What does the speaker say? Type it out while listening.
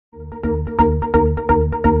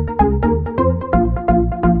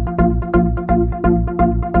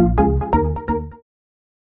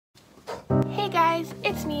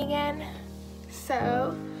everyone.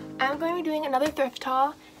 So I'm going to be doing another thrift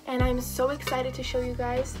haul and I'm so excited to show you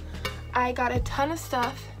guys. I got a ton of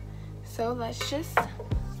stuff, so let's just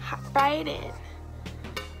hop right in.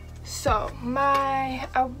 So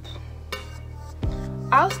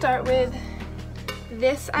I'll start with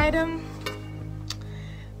this item,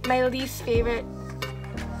 my least favorite.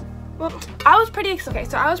 Well, I was pretty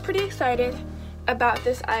excited about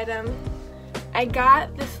this item. I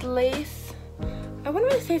got this lace. I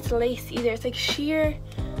wouldn't really say it's lace either. It's like sheer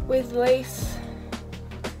with lace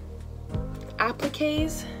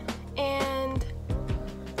appliques, and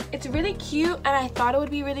it's really cute, and I thought it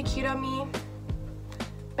would be really cute on me,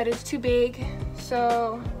 but it's too big,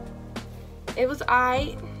 so it was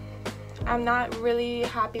I'm not really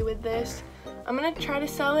happy with this. I'm gonna try to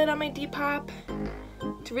sell it on my Depop.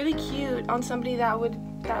 It's really cute on somebody that would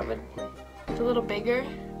it's a little bigger.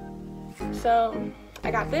 So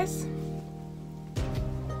I got this.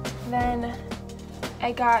 Then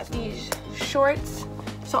I got these shorts.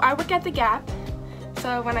 So I work at the Gap.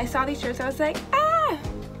 So when I saw these shorts, I was like, ah!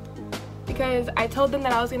 Because I told them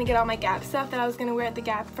that I was gonna get all my Gap stuff that I was gonna wear at the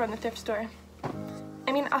Gap from the thrift store.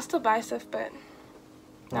 I mean, I'll still buy stuff, but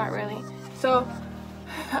not really. So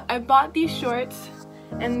I bought these shorts,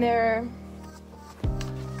 and they're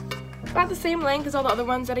about the same length as all the other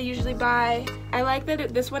ones that I usually buy. I like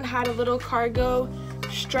that this one had a little cargo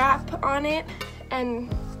strap on it,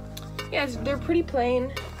 and yes, they're pretty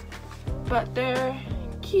plain, but they're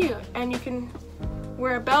cute, and you can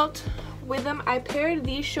wear a belt with them. I paired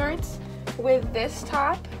these shorts with this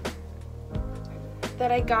top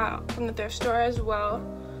that I got from the thrift store as well.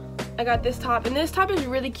 I got this top, and this top is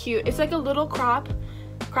really cute. It's like a little crop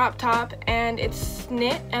top, and it's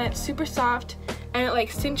knit, and it's super soft, and it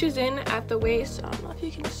like cinches in at the waist. I don't know if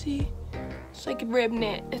you can see. It's like rib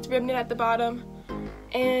knit. It's rib knit at the bottom,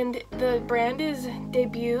 and the brand is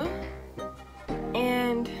Debut,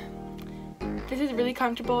 and this is really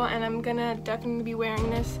comfortable, and I'm gonna definitely be wearing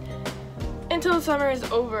this until the summer is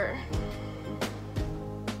over.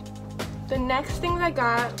 The next things I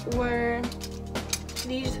got were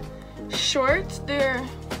these shorts. They're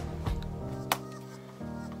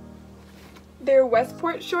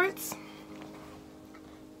Westport shorts.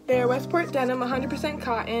 They're Westport denim, 100%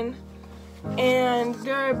 cotton, and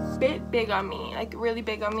they're a bit big on me, like really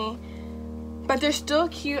big on me, but they're still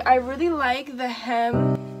cute. I really like the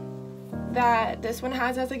hem that this one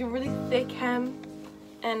has. It has like a really thick hem,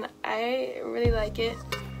 and I really like it,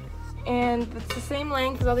 and it's the same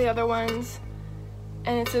length as all the other ones,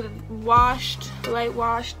 and it's a light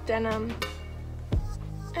washed denim,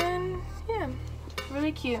 and yeah,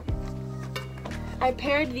 really cute. I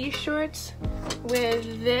paired these shorts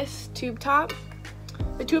with this tube top.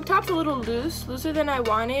 The tube top's a little looser than I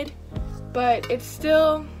wanted, but it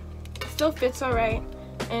still fits alright,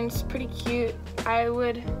 and it's pretty cute. I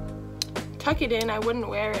would tuck it in. I wouldn't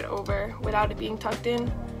wear it over without it being tucked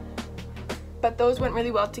in, but those went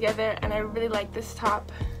really well together, and I really like this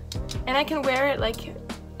top. And I can wear it like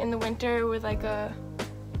in the winter with like a,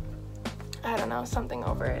 I don't know, something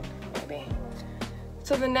over it maybe.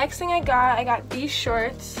 So the next thing I got these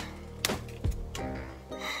shorts.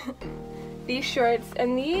 These shorts,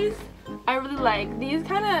 and these I really like. These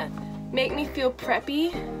kind of make me feel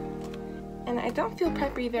preppy, and I don't feel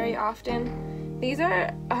preppy very often. These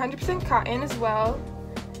are 100% cotton as well,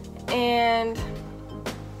 and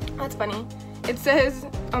that's funny. It says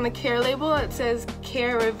on the care label, it says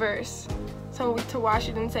care reverse, so to wash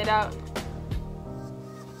it inside out.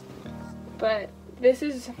 But this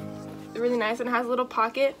is really nice, and it has a little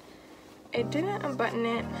pocket. It didn't unbutton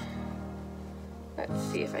it. Let's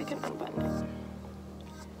see if I can unbutton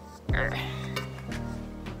it.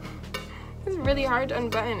 It's really hard to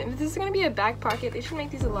unbutton. If this is gonna be a back pocket, they should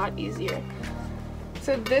make these a lot easier.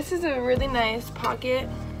 So this is a really nice pocket,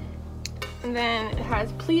 and then it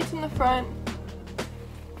has pleats in the front,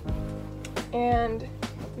 and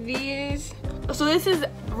these, so this is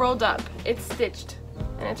rolled up. It's stitched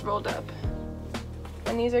and it's rolled up,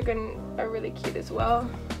 and these are really cute as well.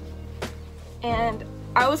 And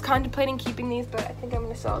I was contemplating keeping these, but I think I'm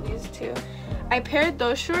gonna sell these too. I paired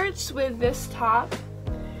those shorts with this top,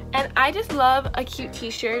 and I just love a cute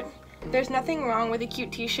t-shirt. There's nothing wrong with a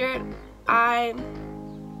cute t-shirt.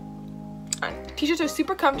 T-shirts are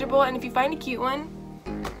super comfortable, and if you find a cute one,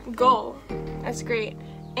 go. That's great.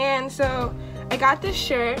 And so I got this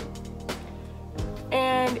shirt,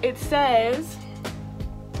 and it says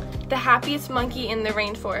the happiest monkey in the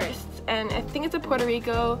rainforest, and I think it's a Puerto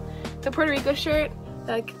Rico shirt,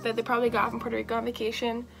 like that they probably got from Puerto Rico on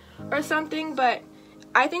vacation or something. But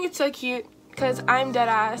I think it's so cute because I'm dead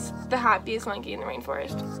ass the happiest monkey in the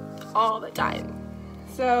rainforest all the time.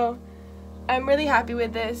 So I'm really happy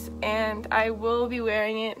with this, and I will be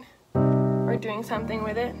wearing it or doing something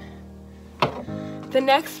with it. The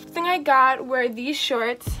next thing I got were these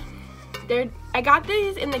shorts. I got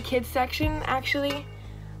these in the kids section, actually.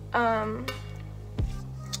 Yeah,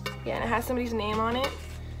 and it has somebody's name on it.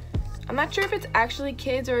 I'm not sure if it's actually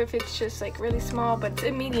kids or if it's just like really small, but it's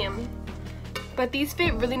a medium. But these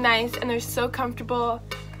fit really nice and they're so comfortable.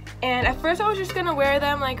 And at first I was just gonna wear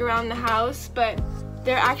them like around the house, but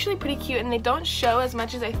they're actually pretty cute and they don't show as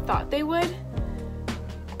much as I thought they would.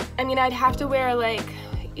 I mean, I'd have to wear like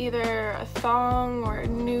either a thong or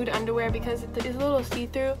nude underwear because it's a little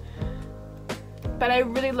see-through. But I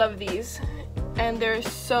really love these and they're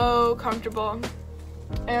so comfortable.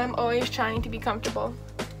 And I'm always trying to be comfortable.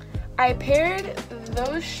 I paired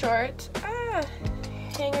those shorts,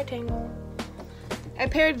 hanger tangle. I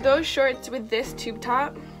paired those shorts with this tube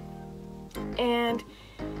top. And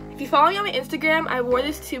if you follow me on my Instagram, I wore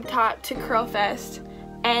this tube top to Curl Fest.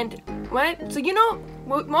 And so you know,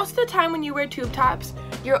 most of the time when you wear tube tops,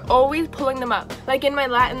 you're always pulling them up. Like in my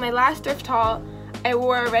last thrift haul, I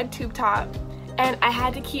wore a red tube top and I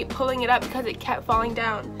had to keep pulling it up because it kept falling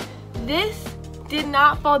down. This did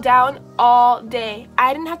not fall down all day.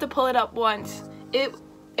 I didn't have to pull it up once. It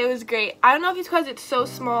was great. I don't know if it's because it's so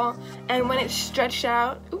small and when it's stretched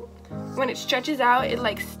out, when it stretches out, it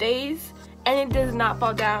like stays and it does not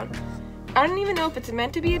fall down. I don't even know if it's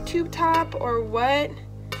meant to be a tube top or what,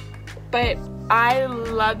 but I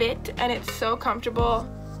love it and it's so comfortable.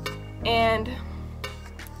 And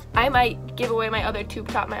I might give away my other tube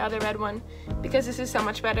top, my other red one, because this is so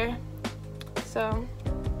much better. So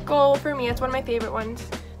goal for me, it's one of my favorite ones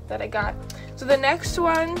that I got. So the next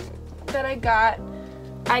one that I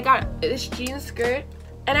got this jean skirt,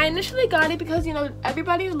 and I initially got it because, you know,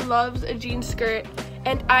 everybody loves a jean skirt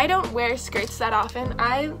and I don't wear skirts that often.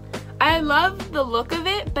 I love the look of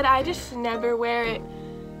it, but I just never wear it.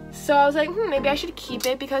 So I was like, maybe I should keep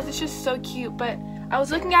it because it's just so cute. But I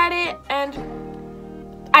was looking at it and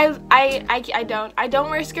I don't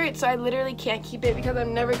wear skirts, so I literally can't keep it because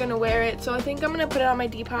I'm never gonna wear it. So I think I'm gonna put it on my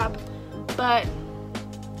Depop. But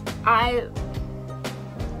I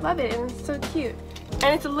love it and it's so cute.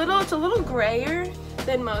 And it's a little grayer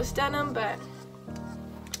than most denim, but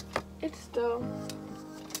it's still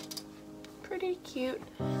pretty cute.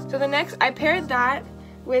 So the next, I paired that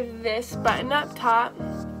with this button-up top.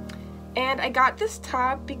 And I got this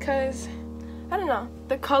top because, I don't know,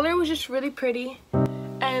 the color was just really pretty.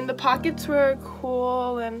 And the pockets were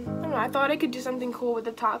cool, and I don't know, I thought I could do something cool with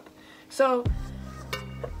the top. So,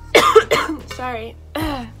 sorry.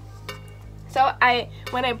 So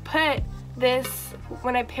when I paired this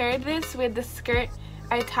with the skirt,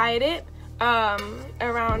 I tied it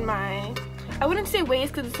around my, I wouldn't say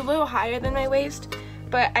waist because it's a little higher than my waist,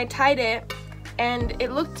 but I tied it and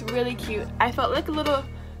it looked really cute. I felt like a little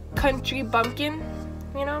country bumpkin,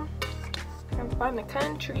 you know? I'm from the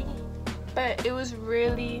country. But it was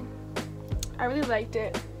really, I really liked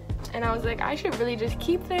it. And I was like, I should really just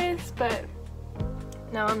keep this, but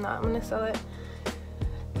no, I'm not. I'm gonna sell it.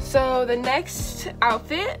 So the next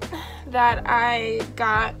outfit that I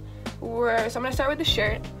got so I'm gonna start with the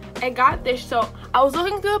shirt. I got this, so I was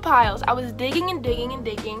looking through the piles. I was digging and digging and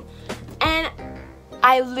digging, and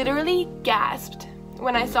I literally gasped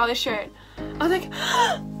when I saw the shirt. I was like,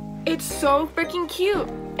 it's so freaking cute.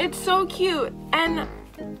 It's so cute. And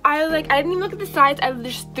I didn't even look at the size. I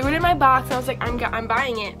just threw it in my box and I was like, I'm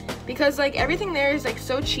buying it because like everything there is like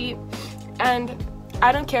so cheap and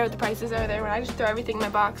I don't care what the prices are there when I just throw everything in my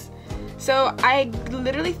box. So I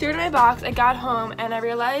literally threw it in my box. I got home and I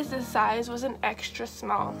realized the size was an extra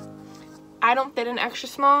small. I don't fit an extra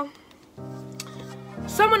small.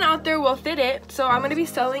 Someone out there will fit it, so I'm gonna be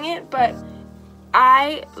selling it, but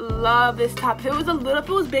I love this top. If it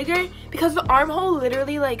was bigger, because the armhole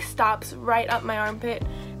literally like stops right up my armpit.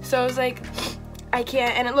 So I was like, I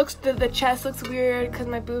can't, and it looks, the chest looks weird because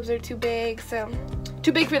my boobs are too big, so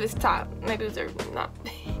too big for this top. My boobs are not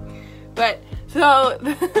big. But so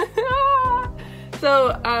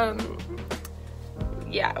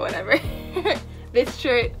yeah, whatever. This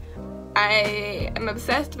shirt I am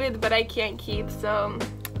obsessed with, but I can't keep, so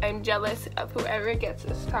I'm jealous of whoever gets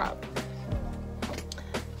this top.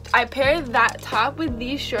 I paired that top with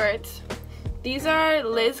these shorts. These are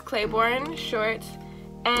Liz Claiborne shorts,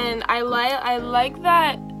 and I like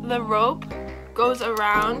that the rope goes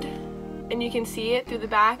around and you can see it through the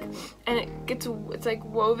back, and it's like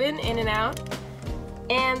woven in and out,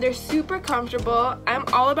 and they're super comfortable. I'm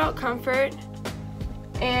all about comfort,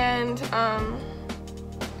 and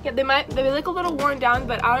yeah, they look a little worn down,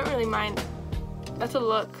 but I don't really mind. That's a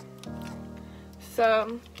look.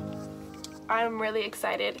 So I'm really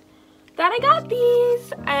excited that I got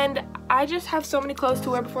these, and I just have so many clothes to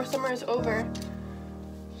wear before summer is over.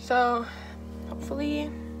 So hopefully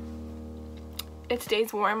it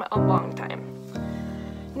stays warm a long time.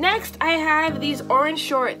 Next, I have these orange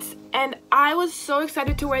shorts, and I was so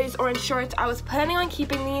excited to wear these orange shorts. I was planning on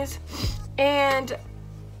keeping these, and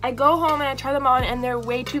I go home and I try them on, and they're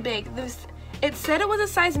way too big. It said it was a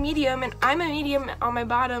size medium, and I'm a medium on my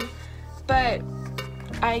bottom, but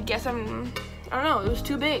I guess I don't know, it was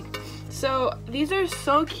too big. So these are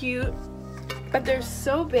so cute, but they're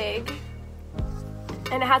so big,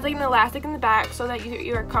 and it has like an elastic in the back so that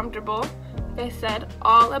you're comfortable. They said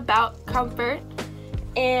all about comfort,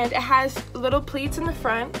 and it has little pleats in the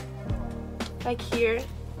front, like here,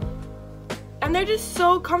 and they're just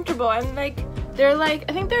so comfortable, and like they're like,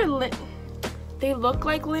 I think they look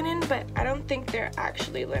like linen, but I don't think they're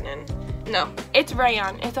actually linen. No, it's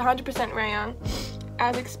rayon. It's 100% rayon,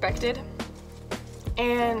 as expected,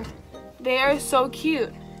 and they are so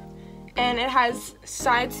cute, and it has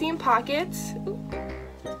side seam pockets. Ooh.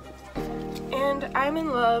 And I'm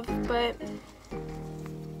in love, but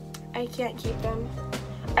I can't keep them.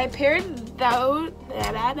 I paired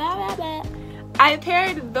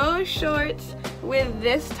those shorts with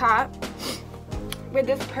this top, with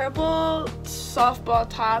this purple softball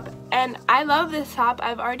top, and I love this top.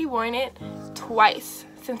 I've already worn it twice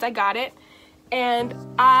since I got it, and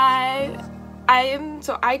I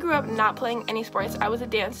grew up not playing any sports. I was a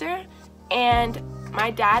dancer, and my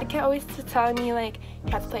dad kept always telling me, like,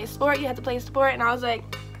 you have to play a sport, you have to play a sport, and I was like,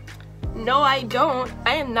 no, I don't.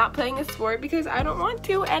 I am not playing a sport because I don't want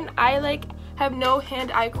to, and I like have no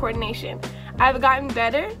hand-eye coordination. I've gotten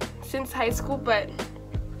better since high school, but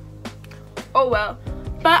oh well.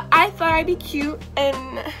 But I thought I'd be cute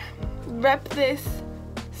and rep this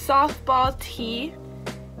softball tee,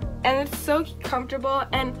 and it's so comfortable,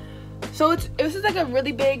 and so this is like a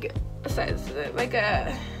really big size, like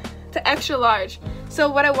it's an extra large. So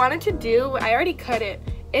what I wanted to do, I already cut it.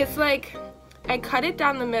 It's like I cut it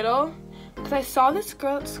down the middle because I saw this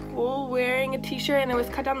girl at school wearing a t-shirt and it was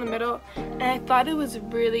cut down the middle, and I thought it was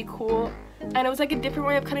really cool. And it was like a different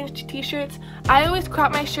way of cutting t-shirts. I always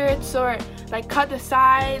crop my shirts or like cut the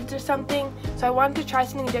sides or something, so I wanted to try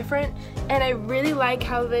something different, and I really like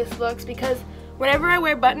how this looks because whenever I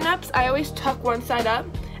wear button-ups, I always tuck one side up,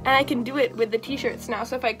 and I can do it with the t-shirts now.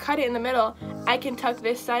 So if I cut it in the middle, I can tuck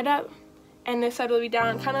this side up and this side will be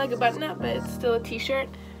down, kind of like a button-up, but it's still a t-shirt.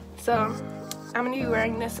 So I'm going to be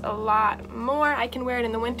wearing this a lot more. I can wear it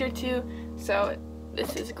in the winter too, so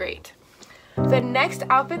this is great. The next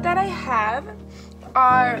outfit that I have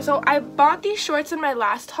are, so I bought these shorts in my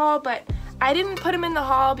last haul, but I didn't put them in the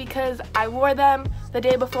haul because I wore them the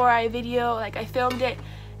day before I filmed it,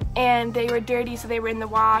 and they were dirty, so they were in the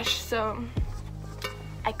wash, so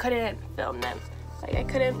I couldn't film them. Like, I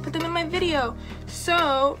couldn't put them in my video,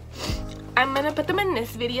 so I'm gonna put them in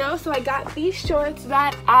this video. So I got these shorts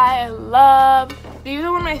that I love. These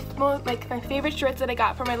are one of my favorite shorts that I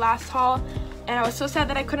got for my last haul, and I was so sad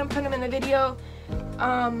that I couldn't put them in the video.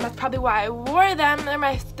 That's probably why I wore them.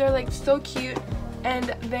 They're like so cute,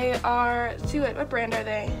 and they are, what brand are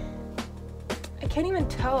they? I can't even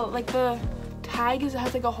tell. Like the tag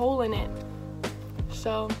has like a hole in it.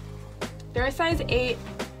 So they're a size 8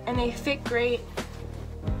 and they fit great.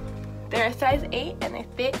 They're a size 8 and they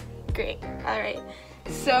fit great. Alright,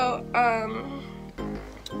 so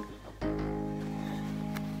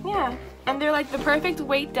yeah, and they're like the perfect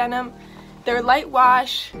weight denim. They're light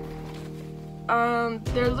wash.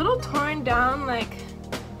 They're a little torn down, like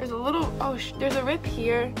there's a little, there's a rip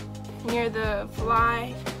here near the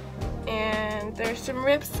fly, and there's some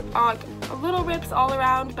rips, little rips all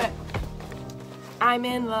around, but I'm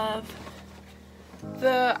in love.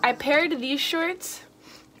 I paired these shorts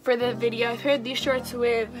for the video. I paired these shorts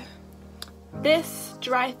with this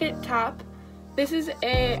dry fit top. This is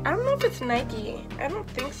I don't know if it's Nike. I don't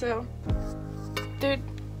think so.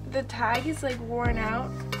 The tag is like worn out.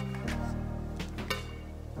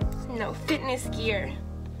 No, Fitness Gear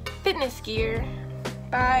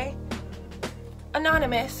by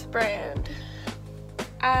Anonymous brand.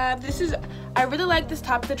 I really like this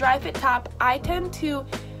top, the dry fit top. I tend to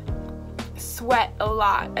sweat a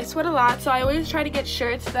lot. I sweat a lot, so I always try to get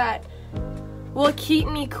shirts that will keep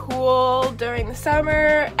me cool during the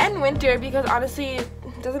summer and winter, because honestly it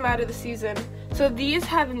doesn't matter the season. So these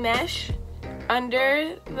have mesh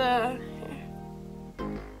under the,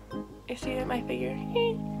 you see my figure?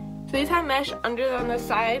 So these have mesh on the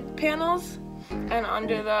side panels and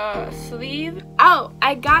under the sleeve. Oh,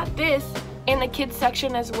 I got this in the kids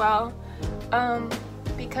section as well,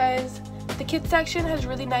 because the kids section has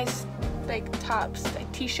really nice like tops, like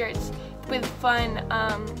t-shirts with fun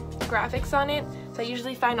graphics on it. So I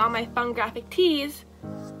usually find all my fun graphic tees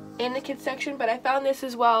in the kids section, but I found this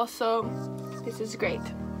as well, so this is great.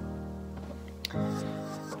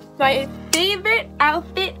 My favorite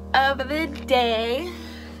outfit of the day.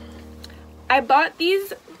 I bought these,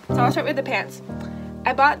 so I'll start with the pants.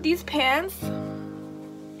 I bought these pants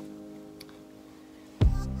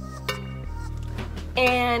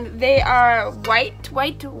and they are white,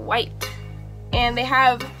 and they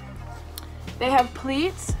have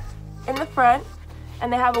pleats in the front,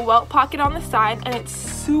 and they have a welt pocket on the side, and it's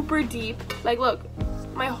super deep. Like, look,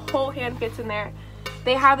 my whole hand fits in there.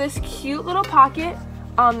 They have this cute little pocket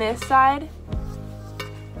on this side.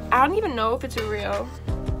 I don't even know if it's real.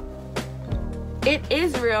 It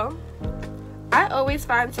is real. I always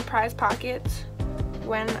find surprise pockets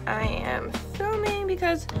when I am filming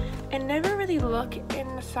because I never really look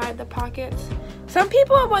inside the pockets. Some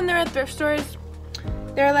people, when they're at thrift stores,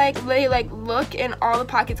 they look in all the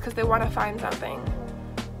pockets because they want to find something.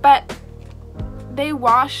 But they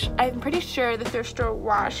wash, I'm pretty sure the thrift store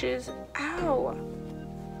washes. Ow.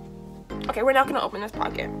 Okay, we're not gonna open this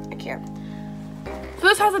pocket. I can't. So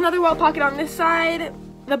this has another welt pocket on this side.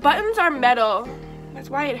 The buttons are metal. That's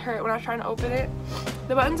why it hurt when I was trying to open it.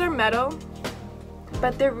 The buttons are metal,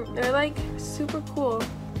 but they're like super cool.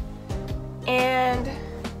 And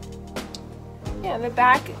yeah, the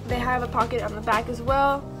back, they have a pocket on the back as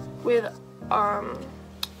well with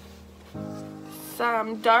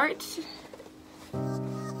some darts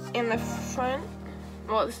in the front.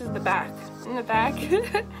 Well, this is the back. In the back.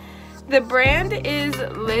 The brand is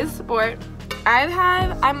Liz Sport.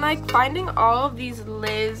 I'm like finding all of these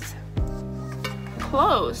Liz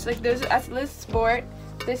clothes. Like that's Liz Sport.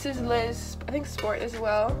 This is Liz, I think Sport as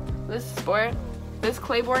well. Liz Sport. This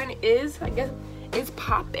Claiborne is, I guess, is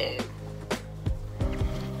poppin'.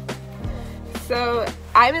 So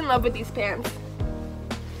I'm in love with these pants.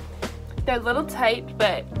 They're a little tight,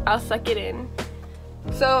 but I'll suck it in.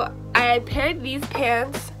 So I paired these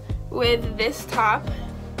pants with this top.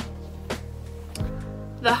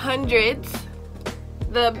 The Hundreds.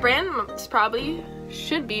 The brand probably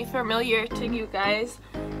should be familiar to you guys.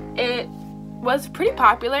 It was pretty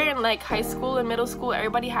popular in like high school and middle school.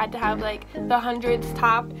 Everybody had to have like the Hundreds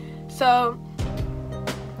top. So,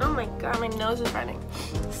 oh my god, my nose is running.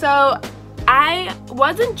 So I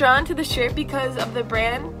wasn't drawn to the shirt because of the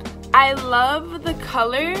brand. I love the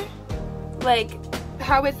color, like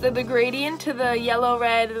how it's the gradient to the yellow,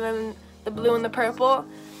 red, and then the blue and the purple.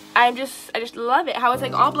 I just love it. How it's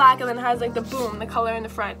like all black and then it has like the boom, the color in the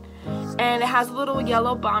front, and it has a little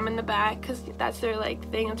yellow bomb in the back because that's their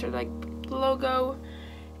like thing. It's their like logo.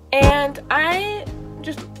 And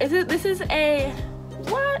this is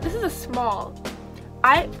a small.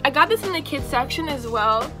 I got this in the kids section as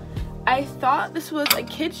well. I thought this was a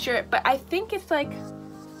kid's shirt, but I think it's like,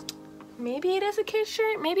 maybe it is a kid's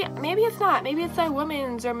shirt. Maybe it's not. Maybe it's a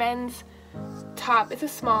women's or men's top. It's a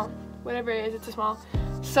small. Whatever it is, it's a small.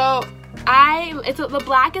 So the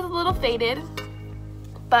black is a little faded,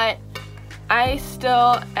 but I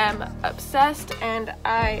still am obsessed and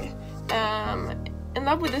I am in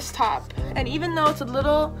love with this top. And even though it's a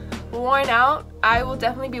little worn out, I will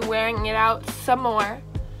definitely be wearing it out some more.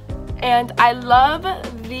 And I love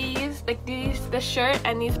these, the shirt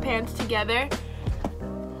and these pants together.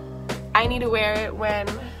 I need to wear it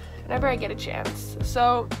whenever I get a chance.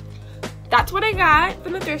 So that's what I got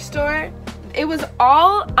from the thrift store. It was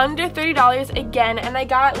all under $30 again, and I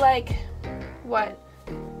got like, what,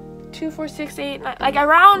 2, 4, 6, 8, 9, like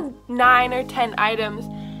around 9 or 10 items.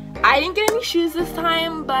 I didn't get any shoes this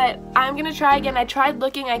time, but I'm gonna try again. I tried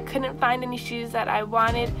looking, I couldn't find any shoes that I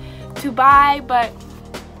wanted to buy, but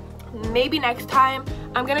maybe next time.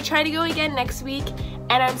 I'm gonna try to go again next week,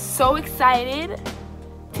 and I'm so excited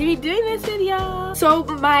to be doing this video. So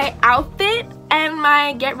my outfit and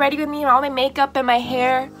my get ready with me and all my makeup and my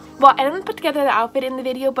hair, well, I didn't put together the outfit in the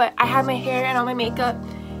video, but I have my hair and all my makeup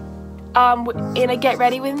in a get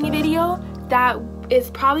ready with me video that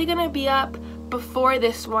is probably gonna be up before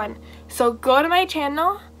this one. So go to my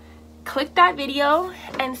channel, click that video,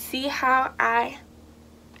 and see how I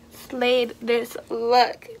slayed this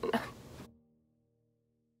look.